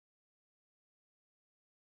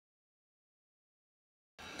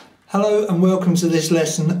Hello and welcome to this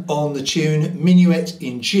lesson on the tune Minuet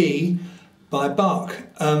in G by Bach.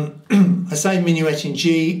 I say Minuet in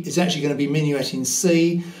G, it's actually going to be Minuet in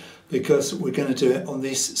C because we're going to do it on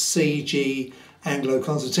this C-G Anglo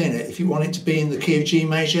Concertina. If you want it to be in the key of G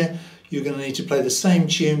major, you're going to need to play the same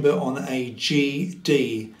tune but on a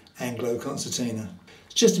G-D Anglo Concertina.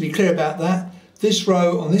 Just to be clear about that, this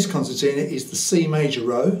row on this concertina is the C major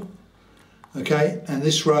row, okay, and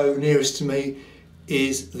this row nearest to me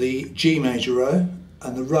is the G major row,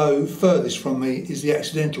 and the row furthest from me is the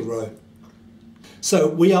accidental row. So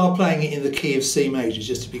we are playing it in the key of C major,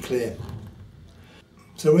 just to be clear.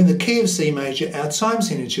 So we're in the key of C major, our time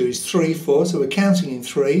signature is 3-4, so we're counting in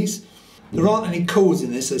threes. There aren't any chords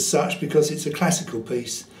in this as such because it's a classical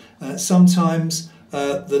piece. Sometimes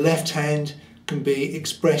the left hand can be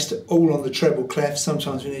expressed all on the treble clef,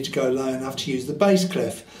 sometimes we need to go low enough to use the bass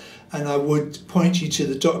clef. And I would point you to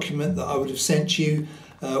the document that I would have sent you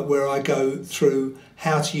where I go through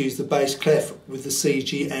how to use the bass clef with the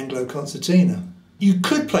C-G Anglo Concertina. You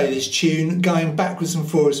could play this tune going backwards and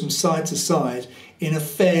forwards from side to side in a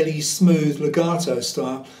fairly smooth legato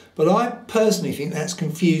style, but I personally think that's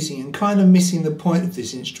confusing and kind of missing the point of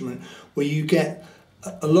this instrument, where you get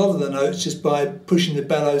a lot of the notes just by pushing the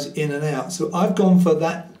bellows in and out. So I've gone for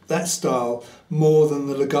that style more than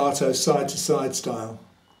the legato side to side style.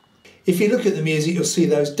 If you look at the music, you'll see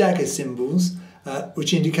those dagger symbols,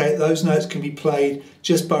 which indicate those notes can be played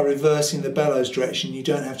just by reversing the bellows direction. You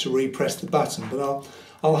don't have to repress the button, but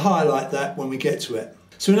I'll highlight that when we get to it.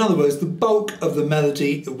 So in other words, the bulk of the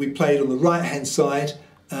melody will be played on the right hand side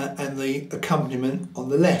and the accompaniment on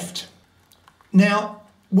the left. Now,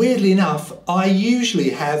 weirdly enough, I usually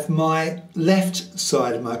have my left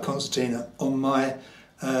side of my concertina on my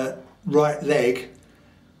right leg,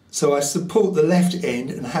 so I support the left end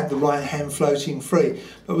and have the right hand floating free.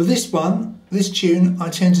 But with this tune, I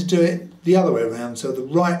tend to do it the other way around, so the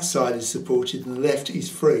right side is supported and the left is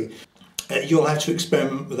free. You'll have to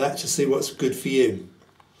experiment with that to see what's good for you.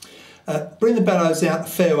 Bring the bellows out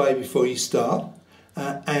a fair way before you start,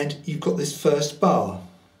 and you've got this first bar.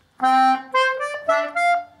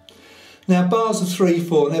 Now bars of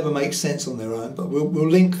 3-4 never make sense on their own, but we'll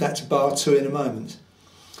link that to bar 2 in a moment.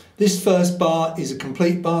 This first bar is a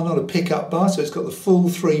complete bar, not a pick-up bar, so it's got the full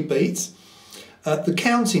 3 beats. The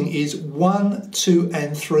counting is 1, 2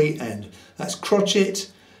 and 3 and. That's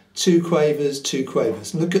crotchet, 2 quavers, 2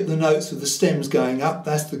 quavers. And look at the notes with the stems going up,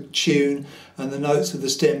 that's the tune, and the notes with the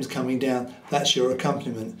stems coming down, that's your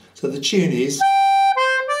accompaniment. So the tune is...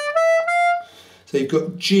 So you've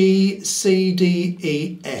got G, C, D,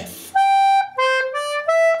 E, F.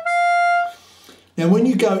 Now when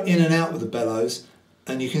you go in and out with the bellows,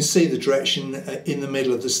 and you can see the direction in the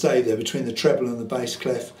middle of the stave there between the treble and the bass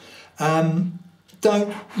clef.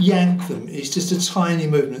 Don't yank them, it's just a tiny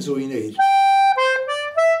movement, that's all you need.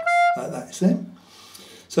 Like that, see?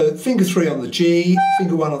 So finger 3 on the G,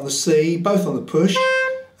 finger 1 on the C, both on the push.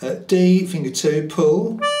 D, finger 2,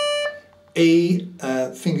 pull. E,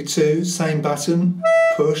 finger 2, same button,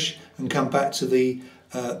 push, and come back to the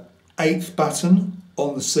 8th button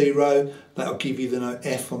on the C row. That'll give you the note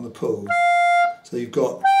F on the pull. So you've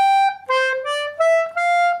got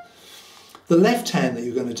the left hand that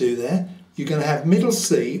you're going to do there. You're going to have middle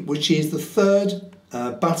C, which is the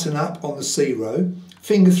 3rd button up on the C row,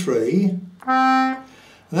 finger 3, and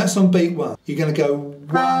that's on beat 1. You're going to go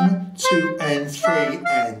 1, 2 and 3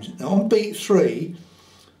 and. Now on beat 3,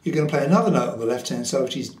 you're going to play another note on the left hand side,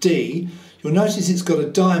 which is D. You'll notice it's got a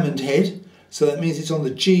diamond head, so that means it's on the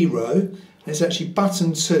G row, and it's actually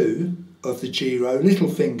button 2 of the G row, little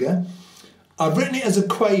finger. I've written it as a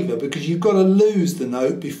quaver because you've got to lose the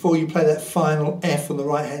note before you play that final F on the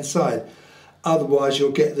right hand side. Otherwise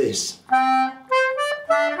you'll get this,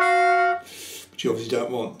 which you obviously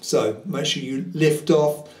don't want. So make sure you lift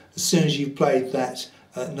off as soon as you've played that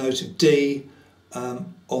note of D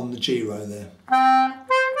on the G row there.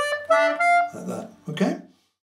 Like that, okay?